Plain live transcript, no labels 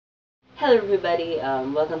Hello everybody,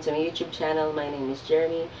 welcome to my YouTube channel. My name is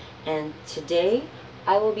Jeremy, and today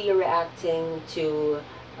I will be reacting to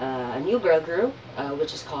a new girl group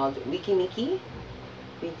which is called Weki Meki.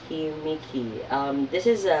 Weki Meki. This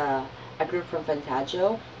is a group from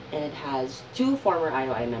Fantagio, and it has two former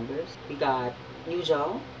IOI members. We got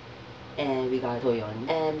Yujong and we got Toyon,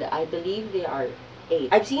 and I believe they are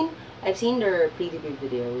 8. I've seen their pre-debut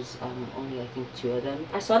videos. Only I think 2 of them.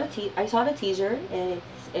 I saw the teaser, and it's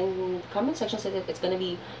in the comment section said that it's gonna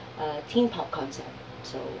be a teen pop concept.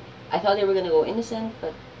 So I thought they were gonna go innocent,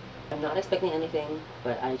 but I'm not expecting anything.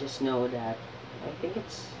 But I just know that I think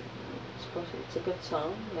it's a good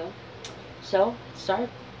song. Yeah. So start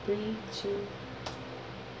 3, 2.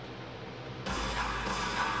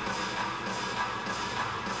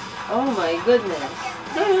 Oh my goodness!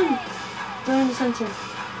 Doon the sunset.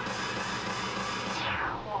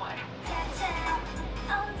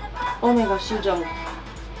 Oh my gosh, Yujong.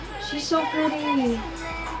 She's so pretty.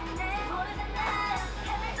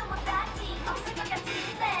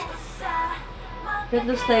 That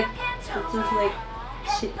looks like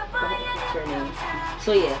she. What's her name?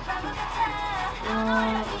 So yeah.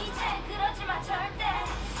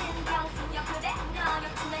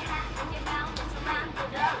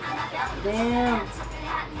 Damn.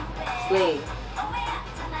 Slay.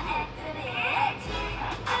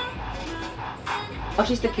 Oh,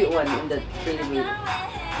 she's the cute one in the pre-debut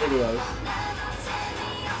videos.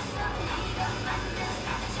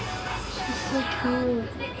 She's so cute.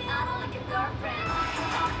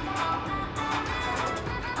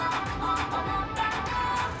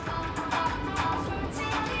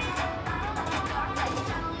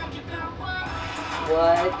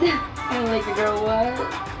 What? I don't like a girl, what?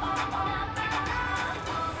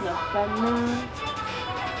 Nakana.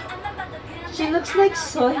 She looks like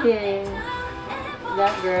Sohye.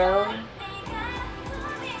 That girl.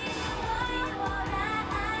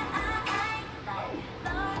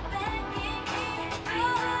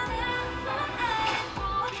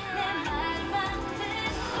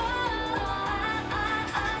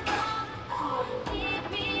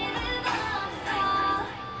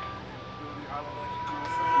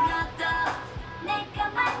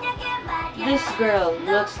 This girl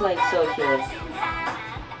looks like Sohye.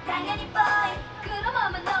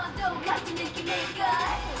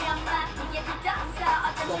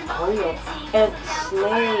 And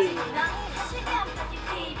slay.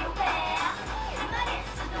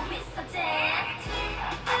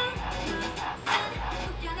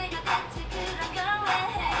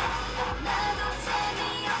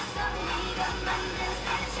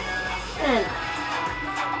 And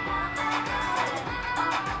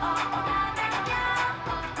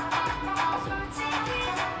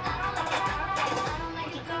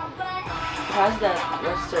how's that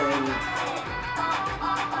Western?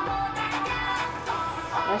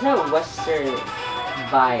 That's a Western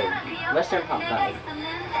vibe, Western pop vibe.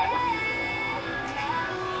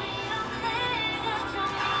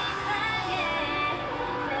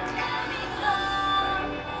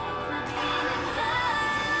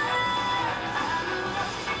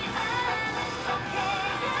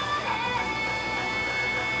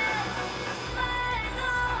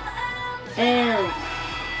 And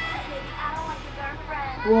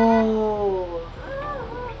whoa.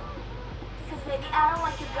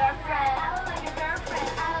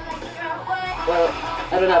 Well,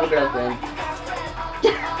 I don't have a girlfriend.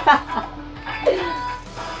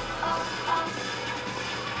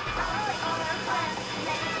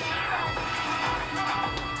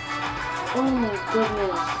 Oh my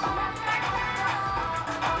goodness.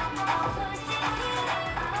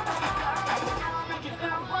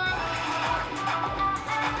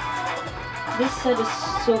 This set is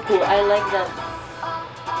so cool. I like that.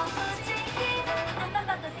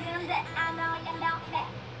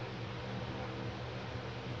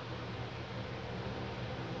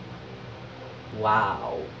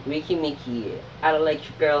 Wow. Weki Meki, I Don't Like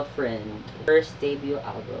Your Girlfriend. First debut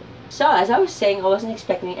album. So, as I was saying, I wasn't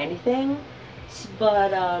expecting anything.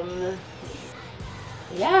 But,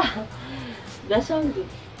 yeah. That song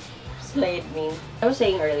slayed me. I was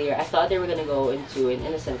saying earlier, I thought they were gonna go into an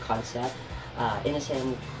innocent concept.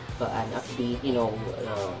 Innocent but an upbeat, you know,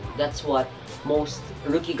 that's what most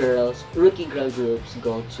rookie girl groups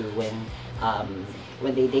go to when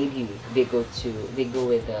they debut. They go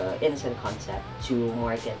with the innocent concept to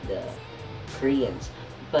market the Koreans.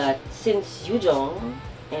 But since Yujong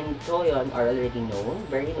and Toyon are already known,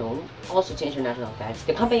 very known, also to international fans,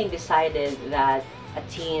 the company decided that a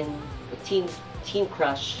teen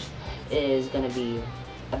crush is gonna be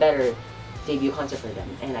a better debut concept for them,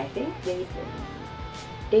 and I think they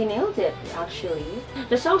They nailed it, actually.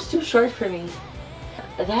 The song's too short for me.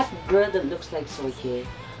 That girl that looks like Soye,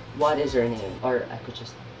 what is her name? Or I could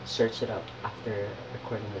just search it up after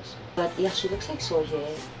recording this. But yeah, she looks like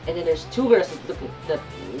Soye. And then there's two girls that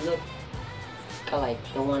look alike.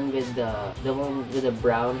 The one with the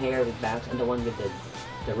brown hair with bangs, and the one with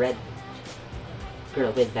the red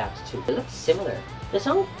girl with bangs too. They look similar. The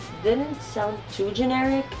song didn't sound too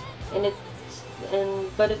generic,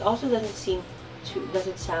 but it also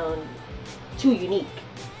doesn't sound too unique.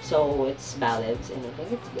 So it's ballads, and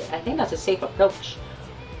I think that's a safe approach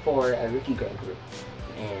for a rookie girl group.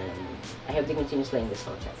 And I hope they continue playing this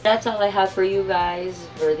content. That's all I have for you guys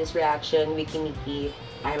for this reaction. Weki Meki,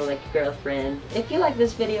 I Don't Like Your Girlfriend. If you like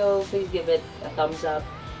this video, please give it a thumbs up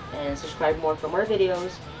and subscribe more for more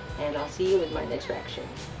videos. And I'll see you with my next reaction.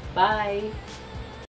 Bye!